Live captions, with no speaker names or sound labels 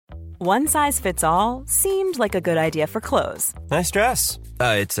One size fits all seemed like a good idea for clothes. Nice dress.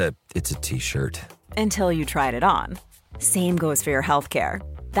 It's a t-shirt. Until you tried it on. Same goes for your healthcare.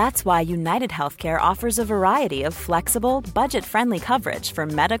 That's why United Healthcare offers a variety of flexible, budget-friendly coverage for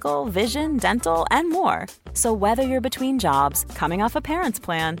medical, vision, dental, and more. So whether you're between jobs, coming off a parent's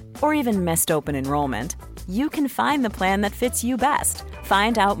plan, or even missed open enrollment, you can find the plan that fits you best.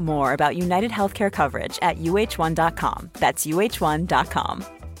 Find out more about United Healthcare coverage at uh1.com. That's uh1.com.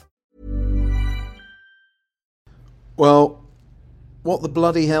 Well, what the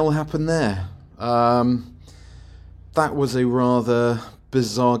bloody hell happened there? That was a rather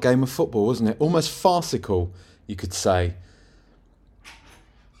bizarre game of football, wasn't it? Almost farcical, you could say.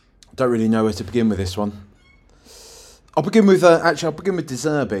 Don't really know where to begin with this one. I'll begin with De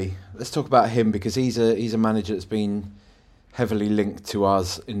Zerbi. Let's talk about him because he's a manager that's been heavily linked to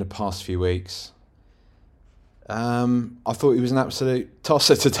us in the past few weeks. I thought he was an absolute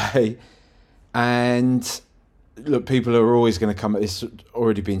tosser today, and look, people are always going to come. It's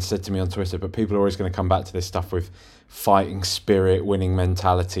already been said to me on Twitter, but people are always going to come back to this stuff with fighting spirit, winning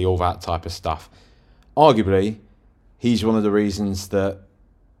mentality, all that type of stuff. Arguably, he's one of the reasons that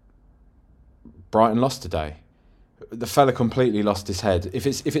Brighton lost today. The fella completely lost his head. If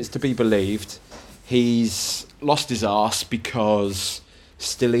it's to be believed, he's lost his arse because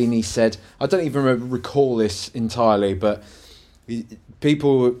Stellini said, I don't even recall this entirely, but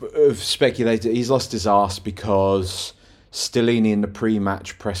people have speculated he's lost his arse because Stellini in the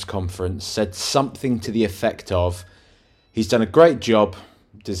pre-match press conference said something to the effect of, he's done a great job,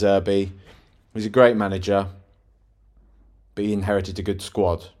 De Zerbi, he's a great manager, but he inherited a good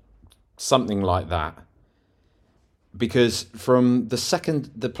squad. Something like that. Because from the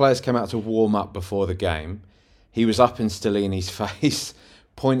second the players came out to warm up before the game, he was up in Stellini's face,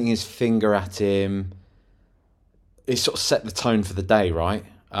 pointing his finger at him. It sort of set the tone for the day, right?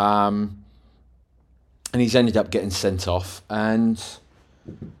 And he's ended up getting sent off, and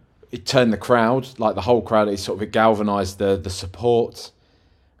it turned the crowd, like the whole crowd. It galvanised the support,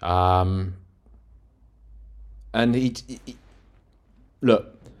 and he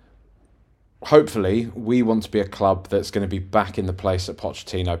look. Hopefully, we want to be a club that's going to be back in the place that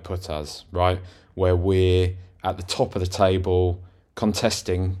Pochettino put us, right? Where we're at the top of the table,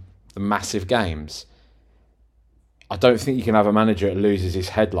 contesting the massive games. I don't think you can have a manager that loses his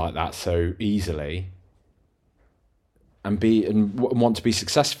head like that so easily and want to be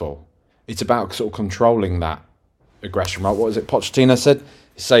successful. It's about sort of controlling that aggression, right? What was it Pochettino said?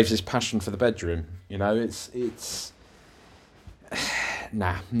 He saves his passion for the bedroom. You know, it's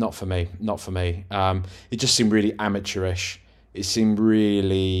nah, not for me. It just seemed really amateurish. It seemed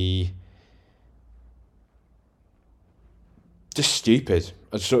really just stupid.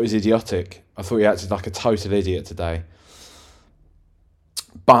 I just thought it was idiotic. I thought he acted like a total idiot today.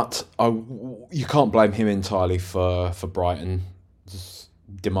 But you can't blame him entirely for Brighton's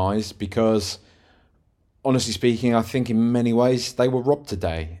demise because, honestly speaking, I think in many ways they were robbed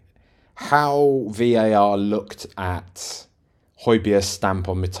today. How VAR looked at Højbjerg's stamp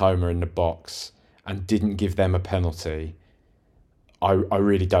on Mitoma in the box and didn't give them a penalty, I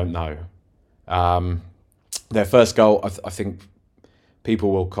really don't know. Their first goal, I think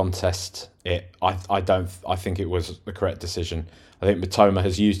people will contest it. I think it was the correct decision. I think Mitoma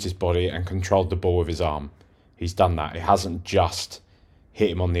has used his body and controlled the ball with his arm. He's done that. It hasn't just hit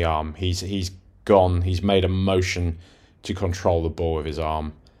him on the arm. He's gone. He's made a motion to control the ball with his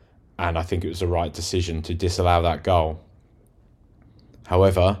arm, and I think it was the right decision to disallow that goal.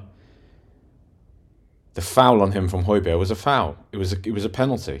 However, the foul on him from Højbjerg was a foul. It was a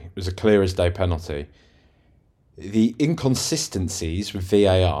penalty. It was a clear as day penalty. The inconsistencies with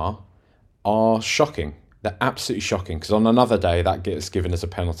VAR are shocking. They're absolutely shocking because on another day that gets given as a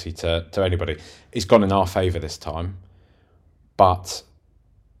penalty to anybody. It's gone in our favour this time, but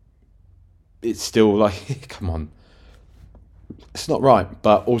it's still like, come on, it's not right.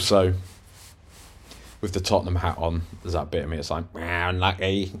 But also, with the Tottenham hat on, there's that bit of me that's like,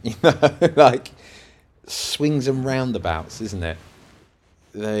 unlucky, like swings and roundabouts, isn't it?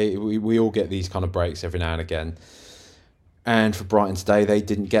 We all get these kind of breaks every now and again, and for Brighton today, they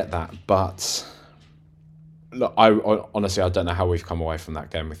didn't get that. But look, I honestly don't know how we've come away from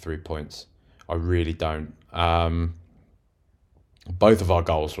that game with 3 points. I really don't. Both of our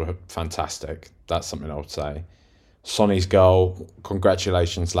goals were fantastic. That's something I would say. Sonny's goal,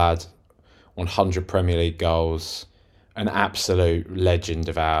 congratulations, lad. 100 Premier League goals. An absolute legend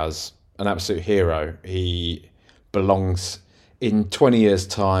of ours. An absolute hero. He belongs in 20 years'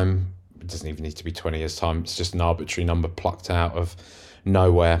 time. It doesn't even need to be 20 years' time. It's just an arbitrary number plucked out of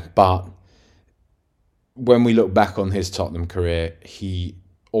nowhere. But when we look back on his Tottenham career, he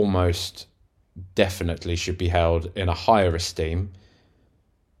almost definitely should be held in a higher esteem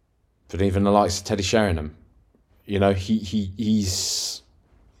than even the likes of Teddy Sheringham. You know, he's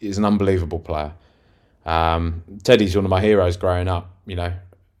an unbelievable player. Teddy's one of my heroes growing up, you know,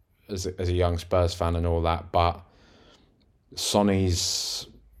 as a young Spurs fan and all that. But Sonny's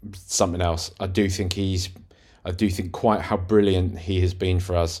something else. I do think quite how brilliant he has been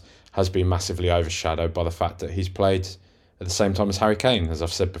for us has been massively overshadowed by the fact that he's played at the same time as Harry Kane, as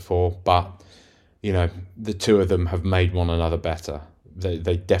I've said before. But, you know, the two of them have made one another better.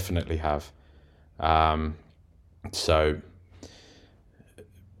 They definitely have. So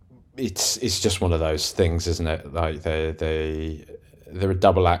it's just one of those things, isn't it? Like they're a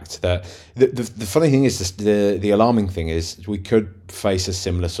double act. That the funny thing is, the alarming thing is, we could face a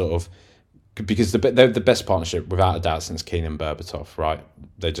similar sort of, because they're the best partnership without a doubt since Keane and Berbatov, right?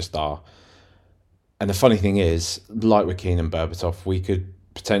 They just are. And the funny thing is, like with Keane and Berbatov, we could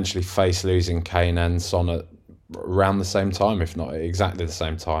potentially face losing Kane and Son at around the same time, if not exactly the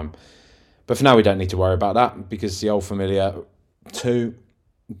same time. But for now, we don't need to worry about that, because the old familiar two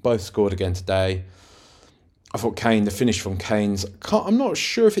both scored again today. I thought Kane, the finish from Kane's, I'm not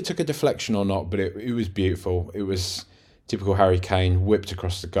sure if it took a deflection or not, but it was beautiful. It was typical Harry Kane, whipped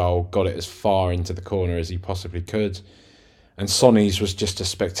across the goal, got it as far into the corner as he possibly could. And Sonny's was just a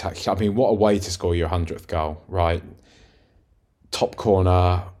spectacular. I mean, what a way to score your 100th goal, right? Top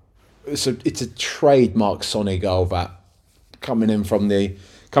corner. It's a trademark Sonny goal, that coming in from the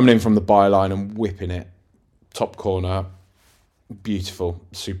byline and whipping it, top corner, beautiful,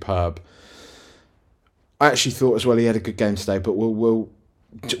 superb. I actually thought as well he had a good game today, but we'll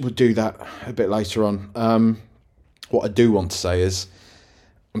do that a bit later on. What I do want to say is,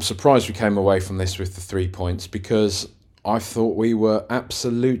 I'm surprised we came away from this with the 3 points, because I thought we were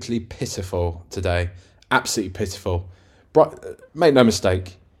absolutely pitiful today. Absolutely pitiful. Make no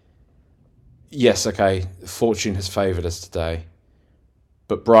mistake. Yes, okay, fortune has favoured us today,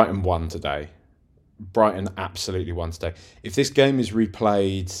 but Brighton won today. Brighton absolutely won today. If this game is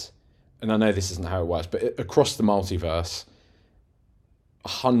replayed, and I know this isn't how it works, but across the multiverse,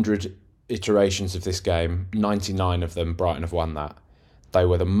 100 iterations of this game, 99 of them, Brighton have won that. They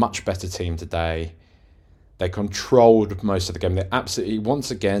were the much better team today. They controlled most of the game. They absolutely,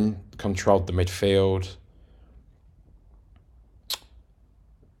 once again, controlled the midfield.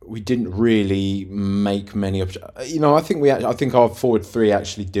 We didn't really make many. I think our forward three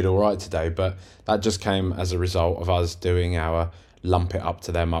actually did all right today, but that just came as a result of us doing our lump it up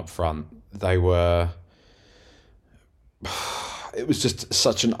to them up front. It was just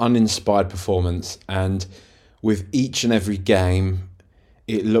such an uninspired performance, and with each and every game,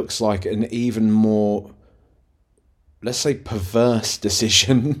 it looks like an even more, let's say, perverse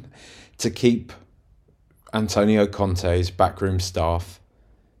decision to keep Antonio Conte's backroom staff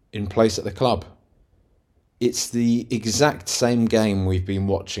in place at the club. It's the exact same game we've been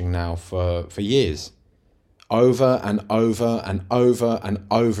watching now for years. Over and over and over and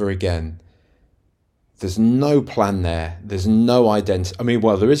over again. There's no plan there. There's no identity. I mean,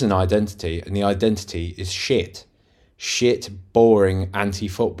 well, there is an identity, and the identity is shit. Shit, boring,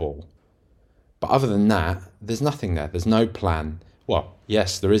 anti-football. But other than that, there's nothing there. There's no plan. Well,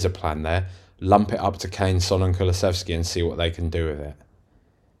 yes, there is a plan there. Lump it up to Kane, Son and Kulusevski and see what they can do with it.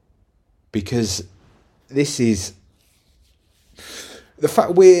 Because this is... The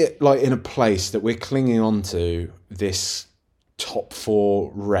fact we're like in a place that we're clinging on to this top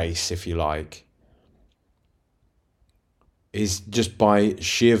four race, if you like, is just by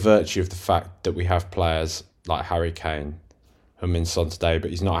sheer virtue of the fact that we have players like Harry Kane, who in Son today, but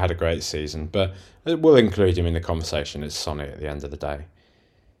he's not had a great season. But we'll include him in the conversation as Sonny at the end of the day.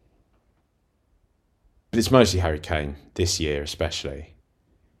 But it's mostly Harry Kane, this year especially,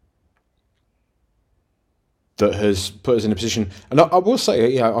 that has put us in a position. And I will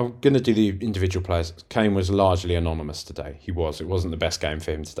say, I'm going to do the individual players. Kane was largely anonymous today. He was. It wasn't the best game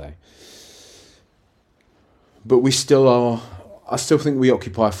for him today. But we still are. I still think we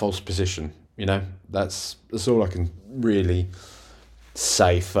occupy a false position. You know, that's all I can really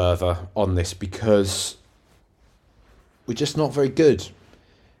say further on this, because we're just not very good.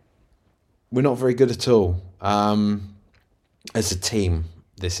 We're not very good at all. As a team,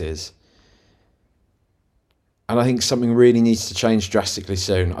 this is. And I think something really needs to change drastically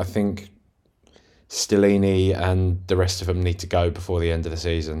soon. I think Stellini and the rest of them need to go before the end of the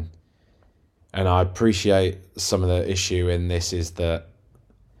season. And I appreciate some of the issue in this is that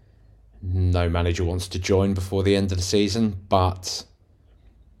no manager wants to join before the end of the season. But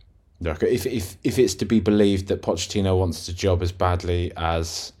look, if it's to be believed that Pochettino wants the job as badly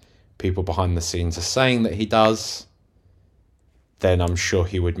as people behind the scenes are saying that he does, then I'm sure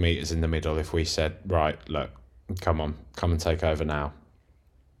he would meet us in the middle if we said, right, look, come on, come and take over now.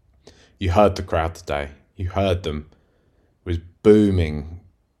 You heard the crowd today. You heard them. It was booming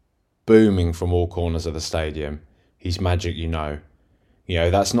from all corners of the stadium. He's magic, you know. You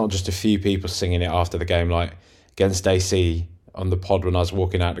know, that's not just a few people singing it after the game, like against AC on the pod when I was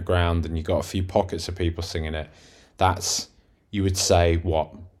walking out the ground, and you got a few pockets of people singing it. That's, you would say,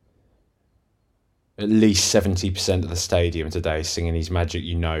 what? At least 70% of the stadium today singing He's Magic,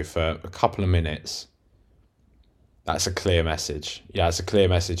 you know, for a couple of minutes. That's a clear message. Yeah, it's a clear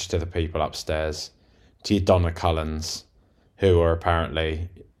message to the people upstairs, to your Donna Cullens, who are apparently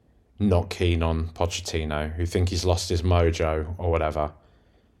not keen on Pochettino, who think he's lost his mojo or whatever.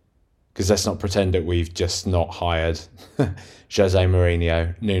 Because let's not pretend that we've just not hired Jose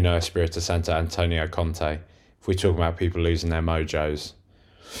Mourinho, Nuno Espirito Santo, Antonio Conte, if we're talking about people losing their mojos.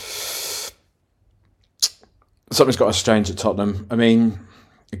 Something's got us strange at Tottenham. I mean,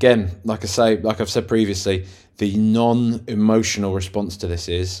 again, like I've said previously, the non-emotional response to this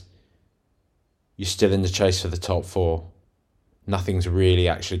is you're still in the chase for the top four. Nothing's really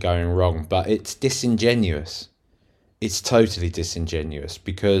actually going wrong, but it's disingenuous. It's totally disingenuous,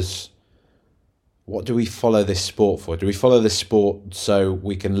 because what do we follow this sport for? Do we follow this sport so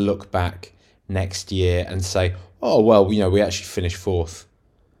we can look back next year and say, oh, well, you know, we actually finished fourth,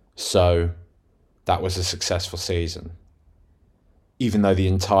 so that was a successful season, even though the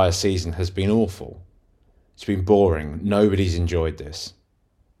entire season has been awful. It's been boring. Nobody's enjoyed this.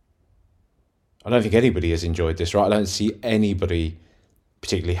 I don't think anybody has enjoyed this, right? I don't see anybody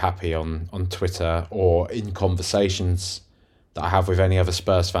particularly happy on Twitter or in conversations that I have with any other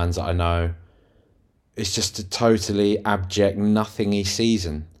Spurs fans that I know. It's just a totally abject, nothingy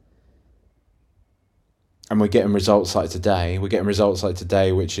season. And we're getting results like today.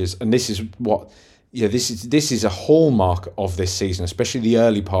 Which is, and this is what, yeah, this is a hallmark of this season, especially the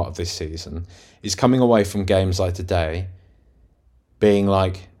early part of this season, is coming away from games like today, being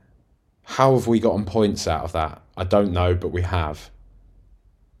like, how have we gotten points out of that? I don't know, but we have.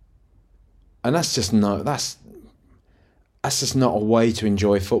 And that's just not a way to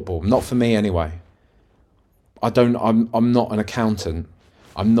enjoy football. Not for me anyway. I'm not an accountant.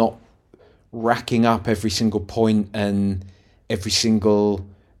 I'm not racking up every single point and every single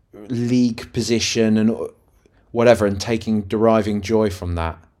league position and whatever and deriving joy from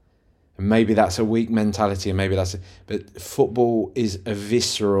that. And maybe that's a weak mentality, and maybe but football is a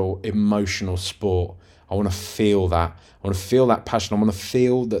visceral, emotional sport. I want to feel that. I want to feel that passion. I want to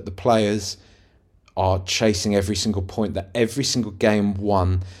feel that the players are chasing every single point, that every single game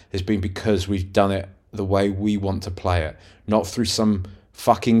won has been because we've done it the way we want to play it, not through some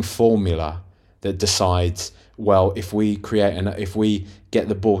fucking formula that decides, well, if we get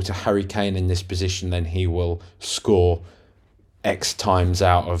the ball to Harry Kane in this position, then he will score X times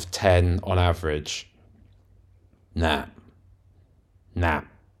out of 10 on average. Nah,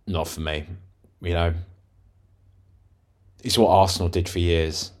 not for me. You know, it's what Arsenal did for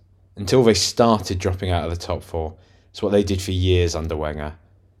years. Until they started dropping out of the top four, it's what they did for years under Wenger.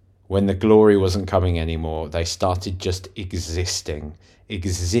 When the glory wasn't coming anymore, they started just existing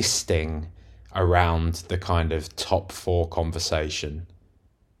around the kind of top four conversation.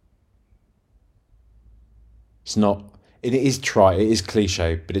 It is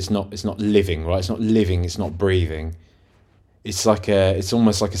cliche, but it's not living, right? It's not living, it's not breathing. It's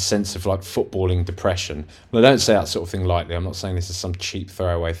almost like a sense of like footballing depression. Well, I don't say that sort of thing lightly. I'm not saying this is some cheap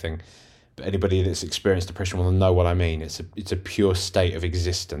throwaway thing, but anybody that's experienced depression will know what I mean. It's a pure state of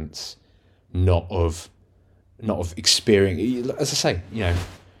existence, not of experiencing, as I say, you know,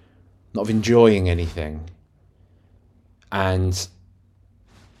 not of enjoying anything. And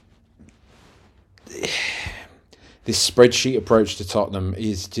this spreadsheet approach to Tottenham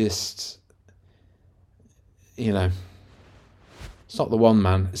is just, you know, it's not the one,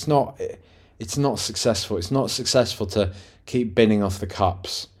 man. It's not successful. It's not successful to keep binning off the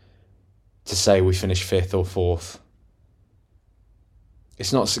cups to say we finished fifth or fourth.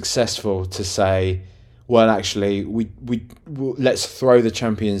 It's not successful to say, well, actually, we let's throw the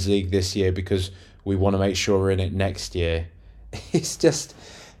Champions League this year because we want to make sure we're in it next year. It's just,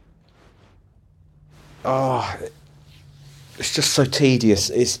 it's just so tedious.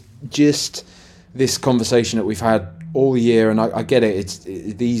 It's just this conversation that we've had all year, and I get it.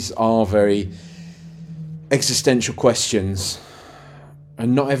 These are very existential questions,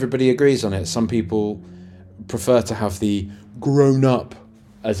 and not everybody agrees on it. Some people prefer to have the grown up,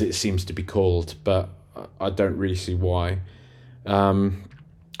 as it seems to be called, but I don't really see why.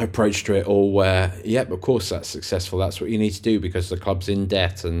 Approach to it all where, yep, of course that's successful. That's what you need to do because the club's in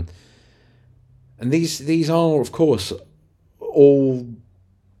debt, and these are, of course, all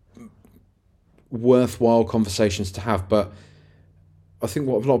worthwhile conversations to have. But I think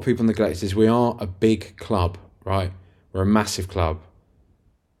what a lot of people neglect is we are a big club, right? We're a massive club.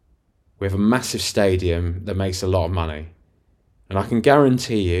 We have a massive stadium that makes a lot of money. And I can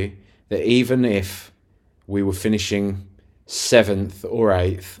guarantee you that even if we were finishing 7th or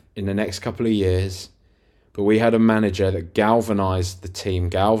 8th in the next couple of years, but we had a manager that galvanised the team,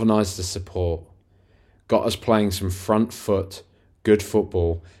 galvanised the support, got us playing some front foot, good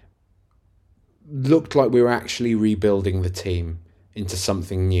football, looked like we were actually rebuilding the team into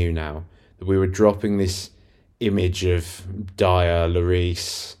something new now, that we were dropping this image of Dyer,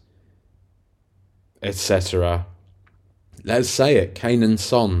 Lloris, etc. Let's say it, Kane and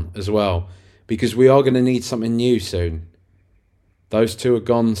Son as well, because we are going to need something new soon. Those two are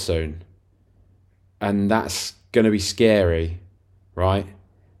gone soon. And that's going to be scary, right?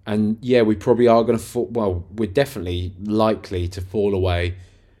 And yeah, we probably are going to fall, well, we're definitely likely to fall away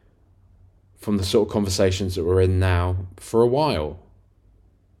from the sort of conversations that we're in now for a while.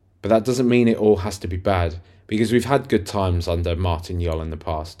 But that doesn't mean it all has to be bad, because we've had good times under Martin Jol in the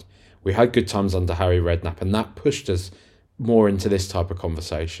past. We had good times under Harry Redknapp, and that pushed us more into this type of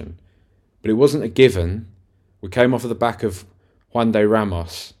conversation. But it wasn't a given. We came off of the back of Juan de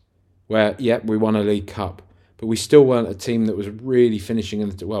Ramos, where, we won a League Cup, but we still weren't a team that was really finishing in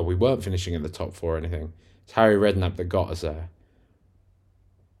the... Well, we weren't finishing in the top 4 or anything. It's Harry Redknapp that got us there.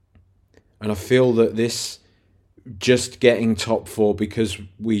 And I feel that this just getting top 4 because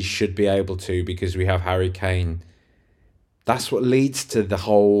we should be able to, because we have Harry Kane, that's what leads to the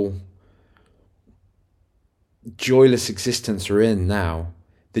whole joyless existence we're in now.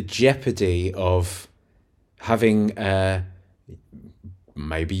 The jeopardy of having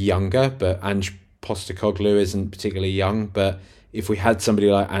maybe younger, but Ange Postecoglou isn't particularly young, but if we had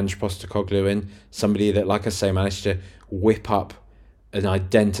somebody like Ange Postecoglou in, somebody that, like I say, managed to whip up an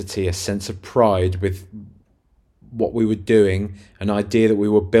identity, a sense of pride with what we were doing, an idea that we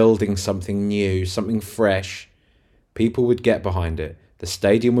were building something new, something fresh, people would get behind it. The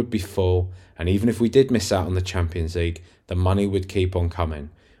stadium would be full, and even if we did miss out on the Champions League, the money would keep on coming.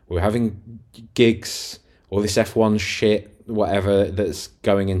 We're having gigs, all this F1 shit, whatever that's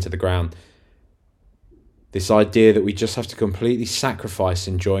going into the ground. This idea that we just have to completely sacrifice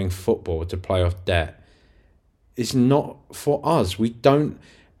enjoying football to play off debt is not for us. We don't,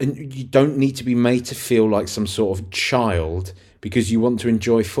 and you don't need to be made to feel like some sort of child because you want to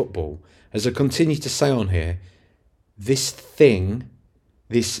enjoy football. As I continue to say on here, this thing,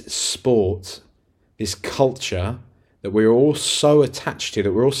 this sport, this culture that we're all so attached to,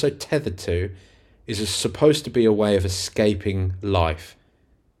 that we're all so tethered to, is supposed to be a way of escaping life.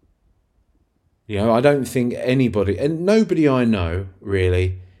 You know, I don't think anybody, and nobody I know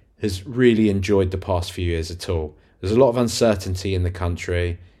really, has really enjoyed the past few years at all. There's a lot of uncertainty in the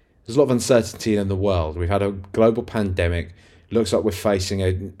country. There's a lot of uncertainty in the world. We've had a global pandemic. Looks like we're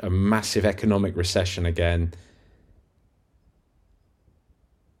facing a massive economic recession again.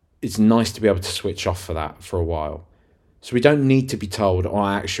 It's nice to be able to switch off for that for a while. So we don't need to be told,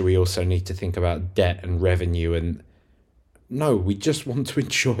 actually we also need to think about debt and revenue. And no, we just want to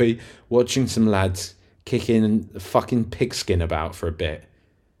enjoy watching some lads kicking a fucking pigskin about for a bit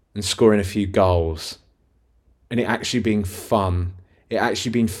and scoring a few goals. And it actually being fun. It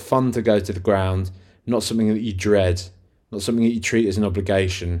actually being fun to go to the ground, not something that you dread, not something that you treat as an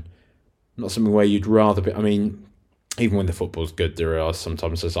obligation, not something where you'd rather be. I mean, even when the football's good, there are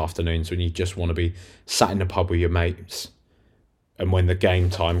sometimes those afternoons when you just want to be sat in a pub with your mates. And when the game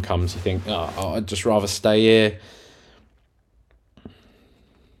time comes, you think, I'd just rather stay here.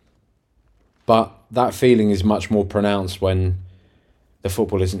 But that feeling is much more pronounced when the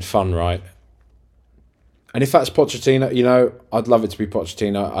football isn't fun, right? And if that's Pochettino, you know, I'd love it to be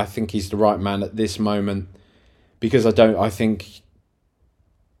Pochettino. I think he's the right man at this moment, because I think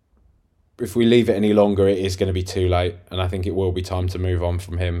if we leave it any longer, it is going to be too late. And I think it will be time to move on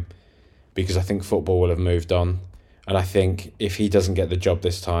from him, because I think football will have moved on. And I think if he doesn't get the job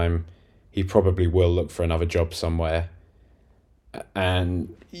this time, he probably will look for another job somewhere.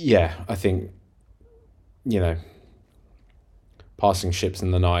 And yeah, I think, you know, passing ships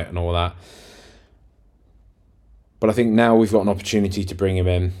in the night and all that. But I think now we've got an opportunity to bring him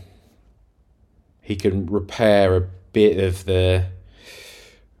in. He can repair a bit of the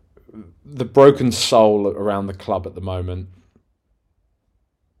broken soul around the club at the moment.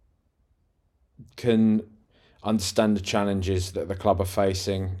 Can understand the challenges that the club are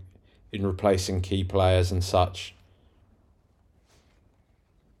facing in replacing key players and such,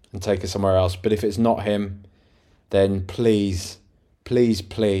 and take it somewhere else. But if it's not him, then please,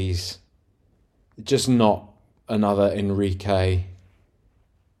 just not another Enrique.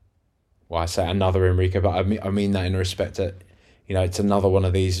 Well, I say another Enrique, but I mean that in respect that, it's another one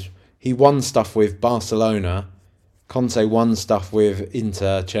of these. He won stuff with Barcelona. Conte won stuff with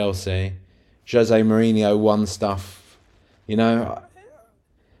Inter, Chelsea. Jose Mourinho won stuff.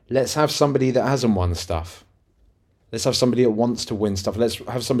 Let's have somebody that hasn't won stuff. Let's have somebody that wants to win stuff. Let's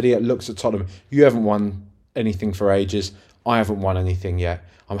have somebody that looks at Tottenham. You haven't won anything for ages. I haven't won anything yet.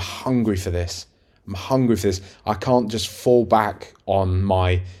 I'm hungry for this. I can't just fall back on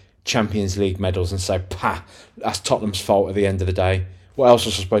my Champions League medals and say, that's Tottenham's fault at the end of the day. What else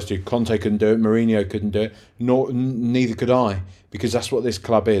was I supposed to do? Conte couldn't do it. Mourinho couldn't do it. Neither could I, because that's what this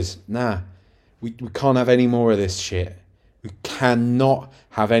club is. We can't have any more of this shit. We cannot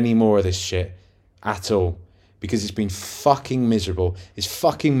have any more of this shit at all, because it's been fucking miserable. It's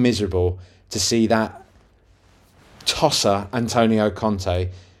fucking miserable to see that tosser Antonio Conte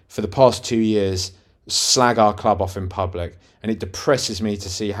for the past 2 years slag our club off in public, and it depresses me to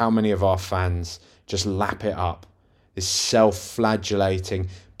see how many of our fans just lap it up. This self-flagellating,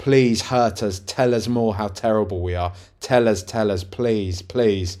 please hurt us, tell us more how terrible we are, tell us,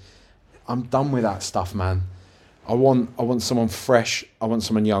 please. I'm done with that stuff, man. I want someone fresh, I want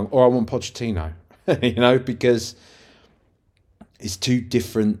someone young, or I want Pochettino, because it's two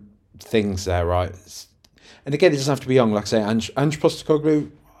different things there, right? And again, it doesn't have to be young. Like I say, Ange Postecoglou,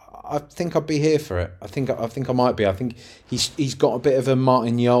 I think I'd be here for it. I think I might be. I think he's got a bit of a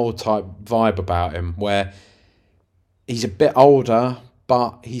Martin Jol type vibe about him, where he's a bit older,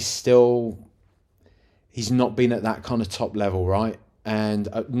 but he's not been at that kind of top level, right? And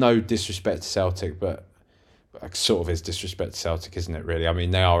no disrespect to Celtic, but sort of is disrespect to Celtic, isn't it, really? I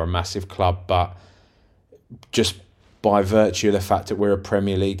mean, they are a massive club, but just by virtue of the fact that we're a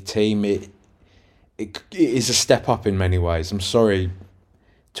Premier League team, it is a step up in many ways. I'm sorry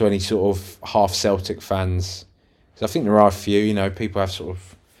to any sort of half Celtic fans, because I think there are a few, people have sort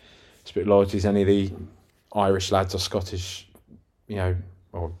of split loyalties, any of the Irish lads or Scottish,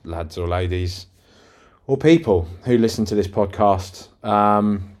 or lads or ladies, or people who listen to this podcast.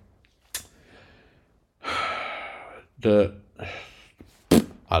 I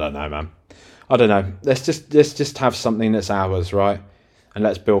don't know, man. I don't know. Let's just have something that's ours, right? And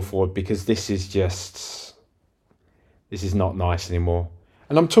let's build forward, because this is not nice anymore.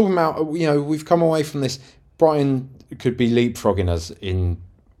 And I'm talking about, we've come away from this. Brighton could be leapfrogging us in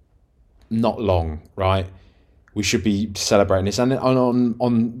not long, right? We should be celebrating this. And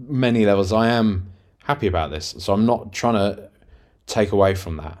on many levels, I am happy about this. So I'm not trying to take away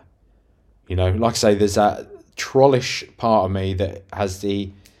from that. Like I say, there's that trollish part of me that has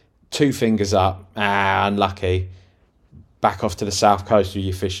the two fingers up, unlucky, back off to the south coast with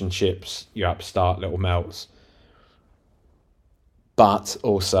your fish and chips, your upstart little melts. But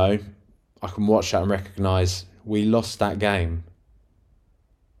also, I can watch that and recognise we lost that game.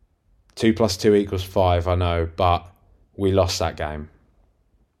 2 + 2 = 5, I know, but we lost that game.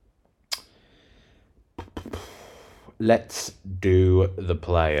 Let's do the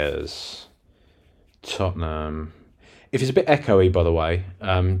players. Tottenham. If it's a bit echoey, by the way,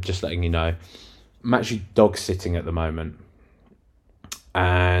 just letting you know, I'm actually dog sitting at the moment,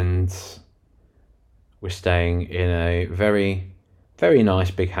 and we're staying in a very, very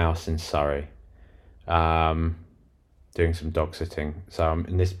nice big house in Surrey, doing some dog sitting. So I'm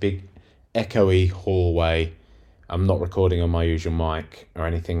in this big echoey hallway. I'm not recording on my usual mic or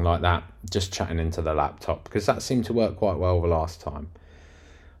anything like that, just chatting into the laptop, because that seemed to work quite well the last time.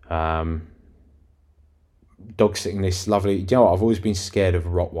 Dog sitting this lovely... You know what? I've always been scared of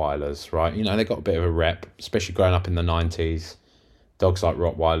Rottweilers, right? They got a bit of a rep, especially growing up in the 90s. Dogs like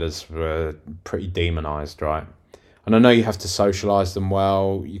Rottweilers were pretty demonised, right? And I know you have to socialise them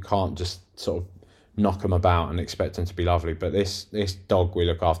well. You can't just sort of knock them about and expect them to be lovely. But this dog we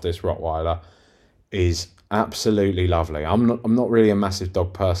look after, this Rottweiler, is absolutely lovely. I'm not really a massive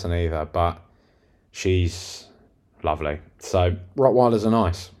dog person either, but she's lovely. So Rottweilers are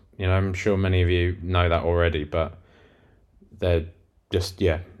nice. I'm sure many of you know that already, but they're just,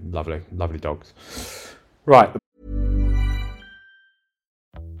 lovely dogs. Right.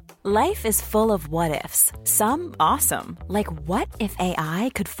 Life is full of what-ifs. Some awesome, like what if AI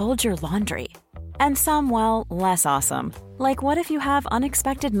could fold your laundry? And some, well, less awesome, like what if you have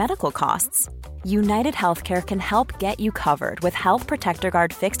unexpected medical costs? United Healthcare can help get you covered with Health Protector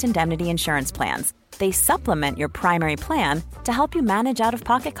Guard fixed indemnity insurance plans. They supplement your primary plan to help you manage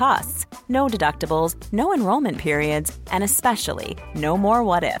out-of-pocket costs. No deductibles, no enrollment periods, and especially no more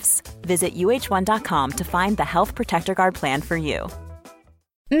what-ifs. Visit uh1.com to find the Health Protector Guard plan for you.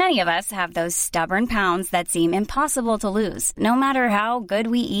 Many of us have those stubborn pounds that seem impossible to lose, no matter how good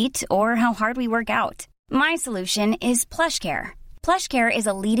we eat or how hard we work out. My solution is PlushCare. PlushCare is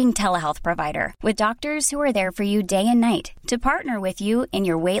a leading telehealth provider with doctors who are there for you day and night to partner with you in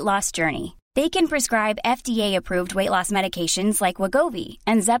your weight loss journey. They can prescribe FDA-approved weight loss medications like Wegovy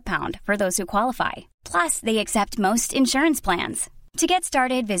and Zepbound for those who qualify. Plus, they accept most insurance plans. To get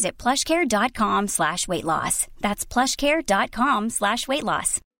started, visit plushcare.com/weightloss. That's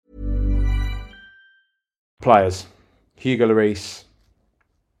plushcare.com/weightloss. Players. Hugo Lloris.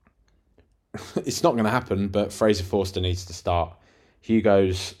 It's not going to happen, but Fraser Forster needs to start.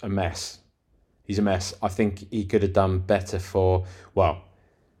 Hugo's a mess. He's a mess. I think he could have done better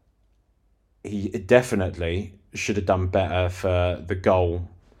he definitely should have done better for the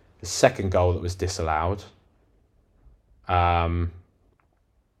second goal that was disallowed. It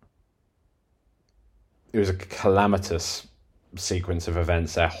was a calamitous sequence of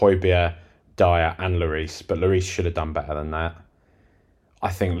events there. Højbjerg, Dyer and Lloris, but Lloris should have done better than that. I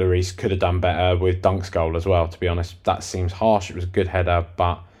think Lloris could have done better with Dunk's goal as well, to be honest. That seems harsh. It was a good header,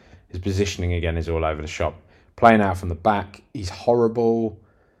 but his positioning again is all over the shop. Playing out from the back, he's horrible.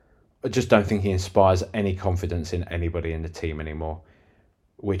 I just don't think he inspires any confidence in anybody in the team anymore,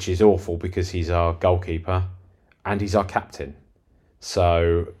 which is awful because he's our goalkeeper and he's our captain.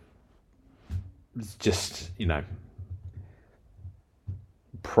 So, just,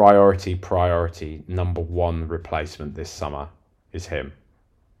 priority, number one replacement this summer is him.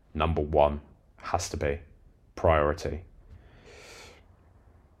 Number one has to be priority.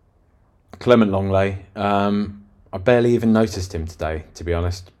 Clement Longley, I barely even noticed him today, to be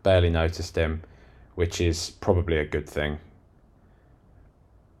honest. Barely noticed him, which is probably a good thing.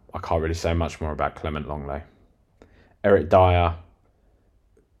 I can't really say much more about Clement Longley. Eric Dyer,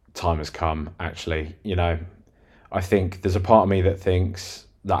 time has come, actually. I think there's a part of me that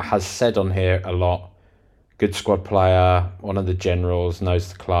has said on here a lot, good squad player, one of the generals,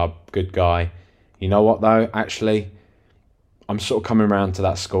 knows the club, good guy. You know what though? Actually, I'm sort of coming around to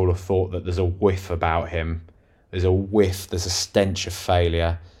that school of thought that there's a whiff about him. There's a whiff, there's a stench of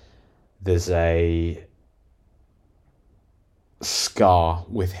failure. There's a scar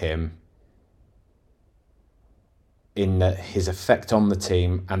with him in that his effect on the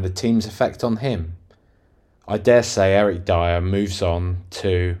team and the team's effect on him. I dare say Eric Dyer moves on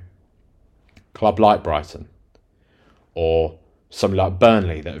to a club like Brighton or somebody like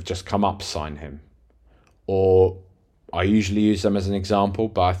Burnley that have just come up sign him. Or I usually use them as an example,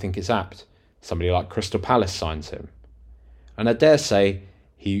 but I think it's apt. Somebody like Crystal Palace signs him. And I dare say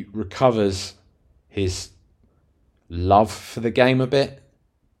he recovers his love for the game a bit.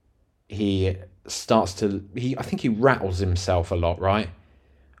 I think he rattles himself a lot, right?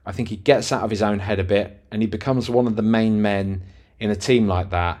 I think he gets out of his own head a bit and he becomes one of the main men in a team like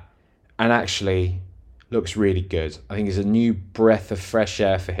that and actually looks really good. I think it's a new breath of fresh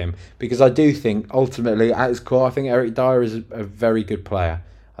air for him because I do think ultimately at his core, I think Eric Dyer is a very good player.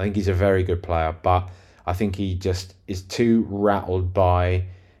 I think he's a very good player, but I think he just is too rattled by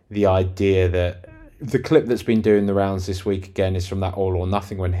the idea that the clip that's been doing the rounds this week again is from that All or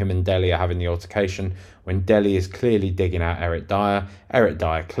Nothing when him and Dele are having the altercation, when Dele is clearly digging out Eric Dyer. Eric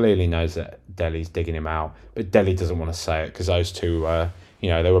Dyer clearly knows that Dele's digging him out, but Dele doesn't want to say it because those two,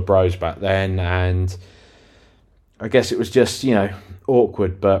 they were bros back then, and I guess it was just,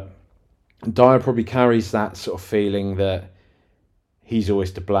 awkward, but Dyer probably carries that sort of feeling that he's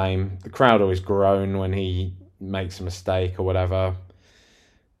always to blame. The crowd always groan when he makes a mistake or whatever.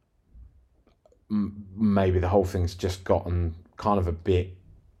 Maybe the whole thing's just gotten kind of a bit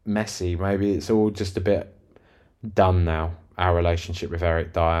messy. Maybe it's all just a bit done now, our relationship with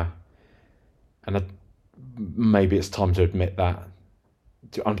Eric Dyer. And maybe it's time to admit that.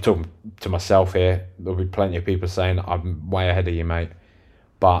 I'm talking to myself here. There'll be plenty of people saying I'm way ahead of you, mate.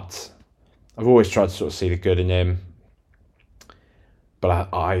 But I've always tried to sort of see the good in him. But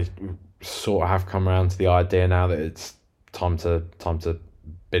I sort of have come around to the idea now that it's time to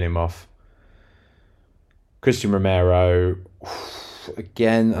bin him off. Christian Romero,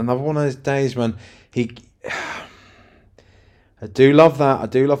 again, another one of those days, man. I do love that. I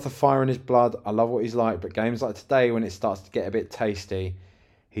do love the fire in his blood. I love what he's like. But games like today, when it starts to get a bit tasty,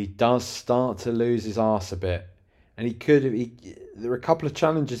 he does start to lose his arse a bit. And there were a couple of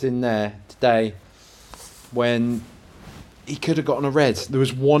challenges in there today when he could have gotten a red. There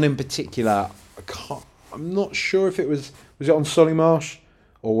was one in particular. I'm not sure if it was it on Solly Marsh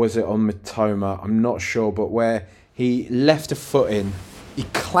or was it on Mitoma? I'm not sure, but where he left a foot in, he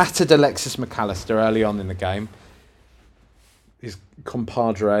clattered Alexis McAllister early on in the game, his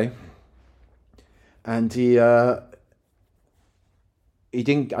compadre, and he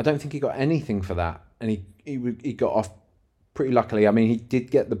didn't. I don't think he got anything for that, and he got off pretty luckily. I mean, he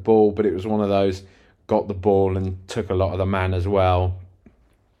did get the ball, but it was one of those got the ball and took a lot of the man as well.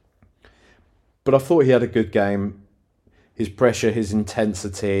 But I thought he had a good game. His pressure, his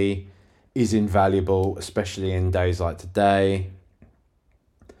intensity is invaluable, especially in days like today.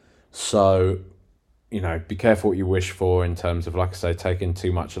 So, be careful what you wish for in terms of, like I say, taking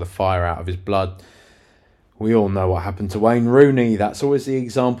too much of the fire out of his blood. We all know what happened to Wayne Rooney. That's always the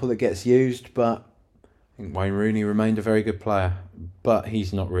example that gets used, but I think Wayne Rooney remained a very good player. But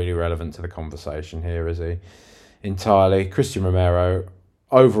he's not really relevant to the conversation here, is he? Entirely. Christian Romero,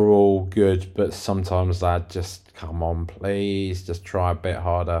 overall good, but sometimes, lad, just come on, please. Just try a bit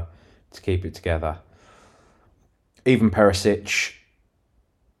harder to keep it together. Even Perisic,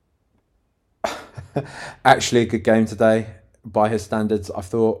 actually a good game today by his standards, I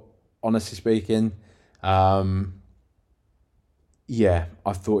thought, honestly speaking. I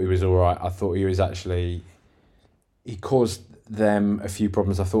thought he was all right. I thought he caused them a few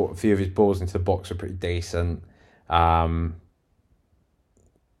problems. I thought a few of his balls into the box were pretty decent. I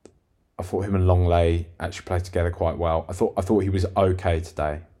thought him and Longley actually played together quite well. I thought he was okay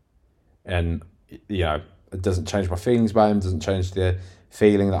today. And, it doesn't change my feelings about him, doesn't change the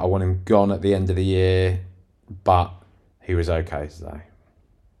feeling that I want him gone at the end of the year, but he was okay today.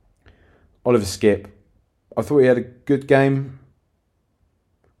 Oliver Skipp, I thought he had a good game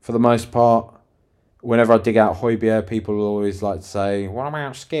for the most part. Whenever I dig out Højbjerg, people always like to say, what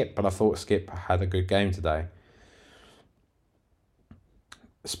about Skipp? But I thought Skipp had a good game today.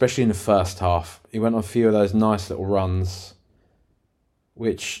 Especially in the first half. He went on a few of those nice little runs,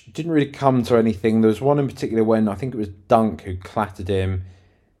 which didn't really come to anything. There was one in particular when I think it was Dunk who clattered him,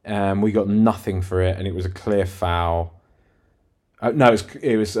 and we got nothing for it, and it was a clear foul. It was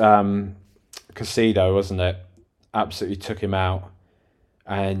Caicedo, wasn't it? Absolutely took him out,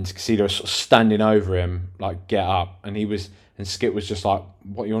 and Caicedo was sort of standing over him, like, get up, and Skipp was just like,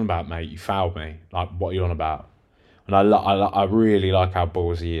 what are you on about, mate? You fouled me. Like, what are you on about? And I really like how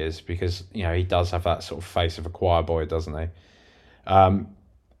ballsy he is, because, he does have that sort of face of a choir boy, doesn't he?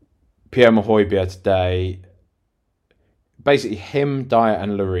 Pierre Højbjerg today, basically him, Dyer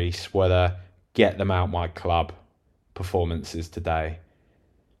and Lloris were the get them out my club performances today.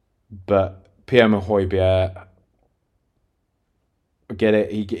 But Pierre Højbjerg, I get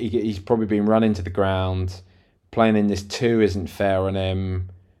it, he's probably been run into the ground, playing in this 2 isn't fair on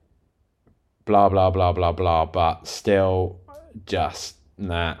him, blah, blah, blah, blah, blah, but still, just,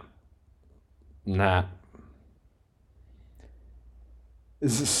 nah.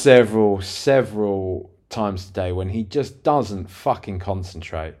 There's several times today when he just doesn't fucking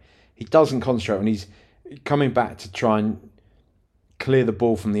concentrate. He doesn't concentrate when he's coming back to try and clear the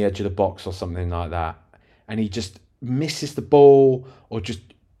ball from the edge of the box or something like that, and he just misses the ball or just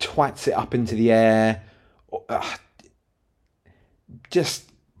twats it up into the air. Just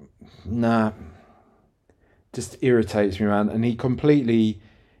irritates me, man. And he completely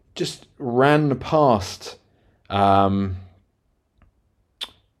just ran past.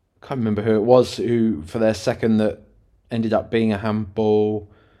 Can't remember who it was who for their second that ended up being a handball.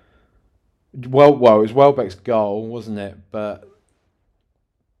 Well, it was Welbeck's goal, wasn't it? But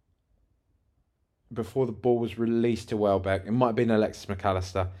before the ball was released to Welbeck, it might have been Alexis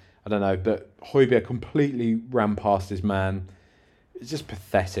McAllister. I don't know, but Højbjerg completely ran past his man. It's just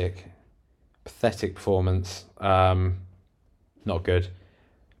pathetic. Pathetic performance. Not good.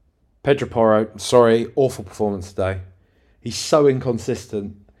 Pedro Porro, sorry, awful performance today. He's so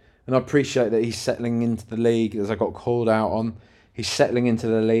inconsistent. And I appreciate that he's settling into the league, as I got called out on. He's settling into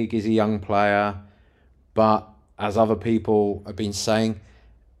the league. He's a young player. But as other people have been saying,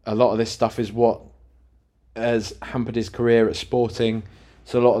 a lot of this stuff is what has hampered his career at Sporting.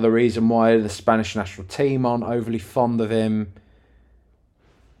 So a lot of the reason why the Spanish national team aren't overly fond of him.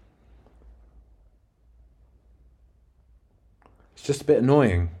 It's just a bit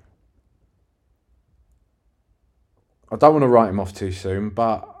annoying. I don't want to write him off too soon,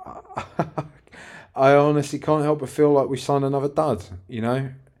 but I honestly can't help but feel like we signed another dud,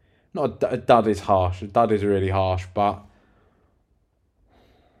 Not a dud is harsh. A dud is really harsh, but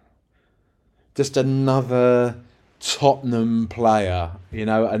just another Tottenham player,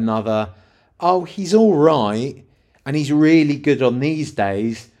 another, he's all right and he's really good on these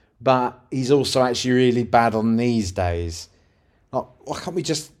days, but he's also actually really bad on these days. Like, why can't we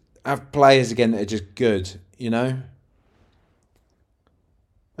just have players again that are just good,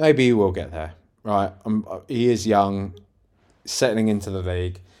 Maybe he will get there, right? He is young, settling into the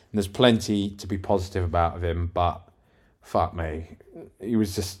league, and there's plenty to be positive about of him, but fuck me, he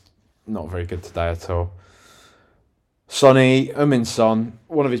was just not very good today at all. Sonny, Son,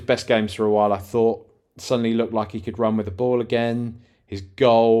 one of his best games for a while, I thought. Suddenly looked like he could run with the ball again. His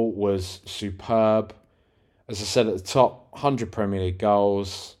goal was superb. As I said at the top, 100 Premier League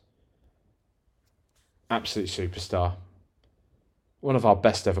goals. Absolute superstar. One of our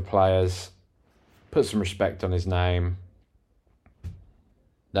best ever players. Put some respect on his name.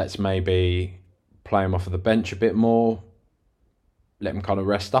 Let's maybe play him off of the bench a bit more. Let him kind of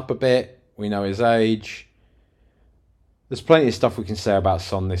rest up a bit. We know his age. There's plenty of stuff we can say about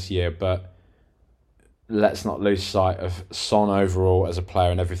Son this year, but let's not lose sight of Son overall as a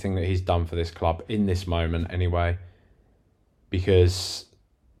player and everything that he's done for this club in this moment anyway, because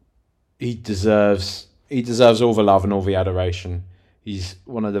he deserves all the love and all the adoration. He's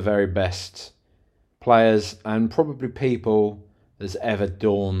one of the very best players and probably people that's ever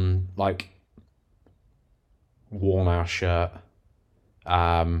worn our shirt.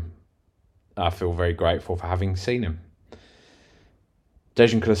 I feel very grateful for having seen him.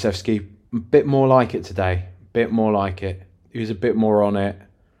 Dejan Kulusevski, a bit more like it today. Bit more like it. He was a bit more on it.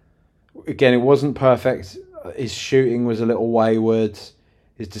 Again, it wasn't perfect. His shooting was a little wayward.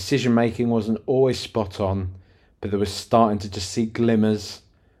 His decision-making wasn't always spot on. But there was starting to just see glimmers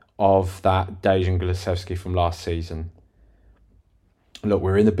of that Dejan Kulusevski from last season. Look,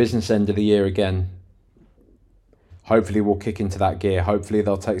 we're in the business end of the year again. Hopefully we'll kick into that gear. Hopefully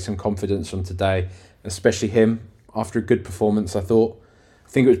they'll take some confidence from today, especially him. After a good performance, I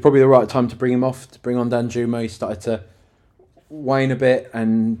think it was probably the right time to bring him off, to bring on Danjuma. He started to wane a bit,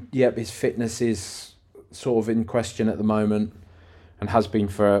 and his fitness is sort of in question at the moment and has been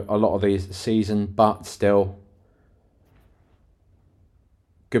for a lot of the season, but still,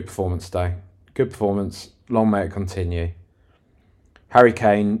 good performance today. Good performance. Long may it continue. Harry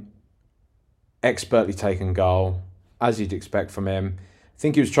Kane, expertly taken goal, as you'd expect from him. I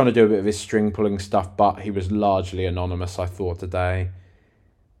think he was trying to do a bit of his string pulling stuff, but he was largely anonymous, I thought, today.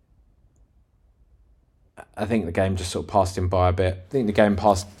 I think the game just sort of passed him by a bit. I think the game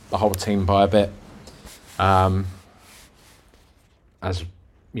passed the whole team by a bit. As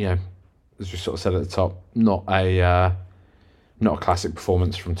we sort of said at the top, not a classic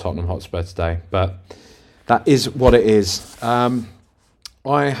performance from Tottenham Hotspur today, but that is what it is.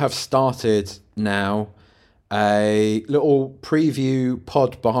 I have started now a little preview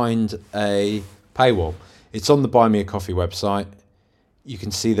pod behind a paywall. It's on the Buy Me a Coffee website. You can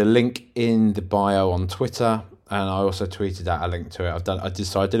see the link in the bio on Twitter, and I also tweeted out a link to it. I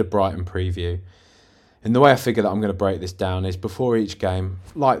did a Brighton preview. And the way I figure that I'm going to break this down is before each game,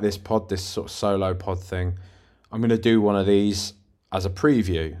 like this pod, this sort of solo pod thing, I'm going to do one of these as a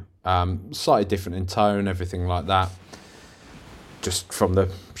preview, slightly different in tone, everything like that. Just from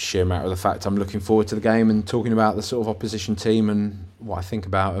the sheer matter of the fact I'm looking forward to the game and talking about the sort of opposition team and what I think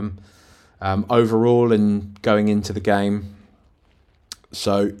about them overall and going into the game.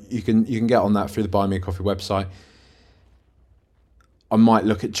 So you can get on that through the Buy Me a Coffee website. I might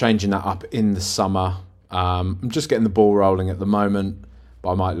look at changing that up in the summer. I'm just getting the ball rolling at the moment,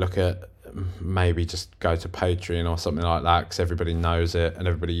 but I might look at maybe just go to Patreon or something like that because everybody knows it and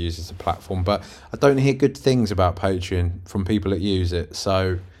everybody uses the platform. But I don't hear good things about Patreon from people that use it.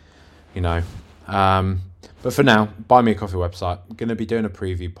 So, but for now, Buy Me a Coffee website. I'm going to be doing a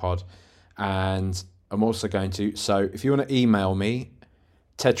preview pod, and I'm also going to. So if you want to email me,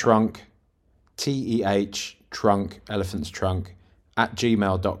 Tehtrunk, trunk, elephant's trunk,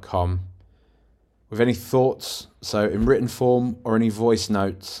 @gmail.com with any thoughts, so in written form or any voice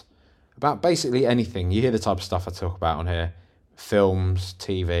notes about basically anything. You hear the type of stuff I talk about on here. Films,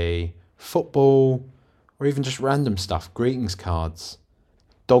 TV, football, or even just random stuff. Greetings cards,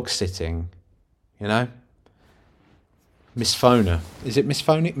 dog sitting, Misphona. Is it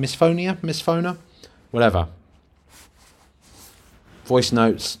Misphonia? Misphona? Whatever. Voice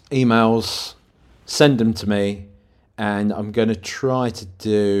notes, emails, send them to me, and I'm going to try to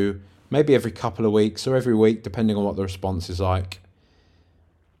do maybe every couple of weeks or every week, depending on what the response is like,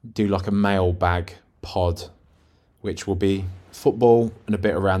 do like a mailbag pod, which will be football and a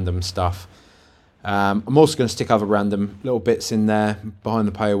bit of random stuff. I'm also going to stick other random little bits in there behind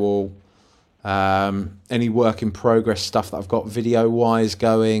the paywall. Any work in progress stuff that I've got video-wise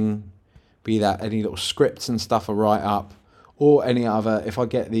going, be that any little scripts and stuff I write up, or any other, if I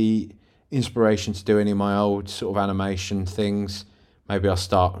get the inspiration to do any of my old sort of animation things, maybe I'll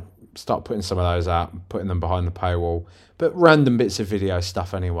start putting some of those out, putting them behind the paywall. But random bits of video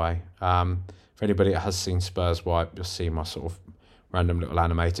stuff anyway. For anybody that has seen Spurs Wipe, you'll see my sort of random little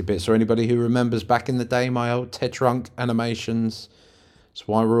animated bits. Or anybody who remembers back in the day, my old Tehtrunk animations. That's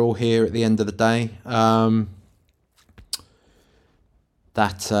why we're all here at the end of the day.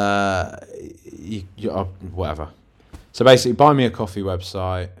 Whatever. So basically, Buy Me a Coffee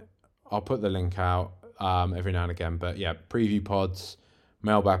website. I'll put the link out every now and again. But yeah, preview pods,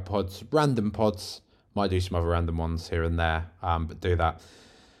 mailbag pods, random pods Might do some other random ones here and there, but do that.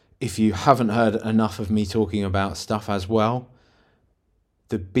 If you haven't heard enough of me talking about stuff as well,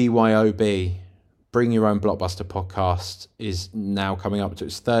 the BYOB, Bring Your Own Blockbuster podcast, is now coming up to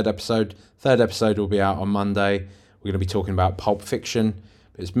its third episode. Third episode will be out on Monday. We're going to be talking about Pulp Fiction.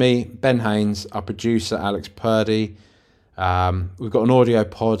 It's me, Ben Haynes, our producer, Alex Purdy. We've got an audio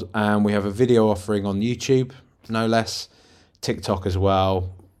pod and we have a video offering on YouTube, no less. TikTok as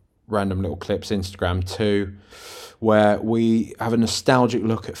well. Random little clips, Instagram too, where we have a nostalgic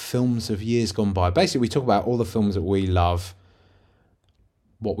look at films of years gone by. Basically, we talk about all the films that we love,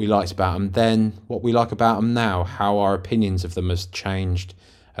 what we liked about them then, what we like about them now, how our opinions of them has changed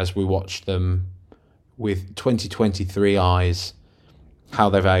as we watch them with 2023 eyes, how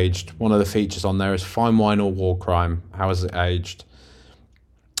they've aged. One of the features on there is Fine Wine or War Crime. How has it aged?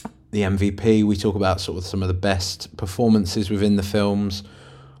 The MVP, we talk about sort of some of the best performances within the films,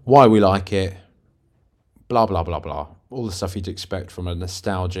 why we like it, blah, blah, blah, blah. All the stuff you'd expect from a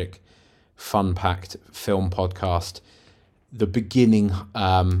nostalgic, fun-packed film podcast. The beginning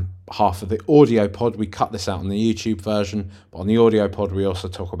half of the audio pod, we cut this out on the YouTube version, but on the audio pod we also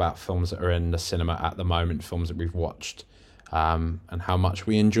talk about films that are in the cinema at the moment, films that we've watched, and how much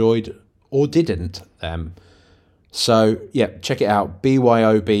we enjoyed or didn't them. So yeah, check it out,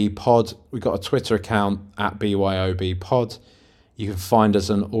 BYOB pod. We've got a Twitter account at BYOB pod. You can find us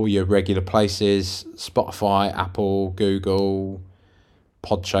on all your regular places, Spotify, Apple, Google,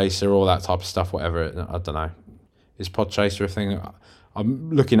 Podchaser, all that type of stuff, whatever. I don't know. Is Podchaser a thing?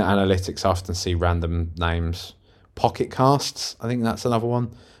 I'm looking at analytics, I often see random names. Pocket Casts, I think that's another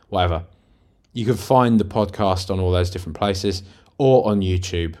one. Whatever. You can find the podcast on all those different places or on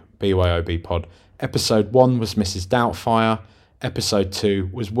YouTube, BYOB Pod. Episode 1 was Mrs. Doubtfire. Episode 2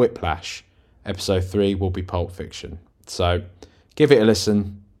 was Whiplash. Episode 3 will be Pulp Fiction. So give it a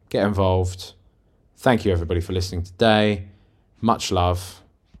listen. Get involved. Thank you, everybody, for listening today. Much love.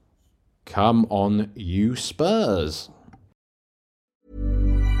 Come on, you Spurs.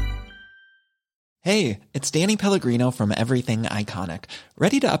 Hey, it's Danny Pellegrino from Everything Iconic.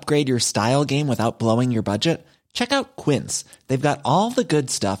 Ready to upgrade your style game without blowing your budget? Check out Quince. They've got all the good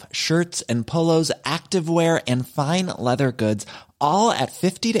stuff, shirts and polos, activewear, and fine leather goods, all at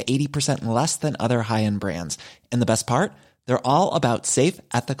 50 to 80% less than other high-end brands. And the best part? They're all about safe,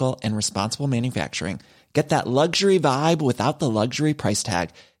 ethical, and responsible manufacturing. Get that luxury vibe without the luxury price tag.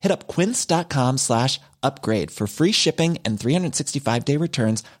 Hit up quince.com/upgrade for free shipping and 365-day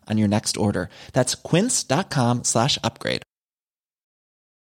returns on your next order. That's quince.com/upgrade.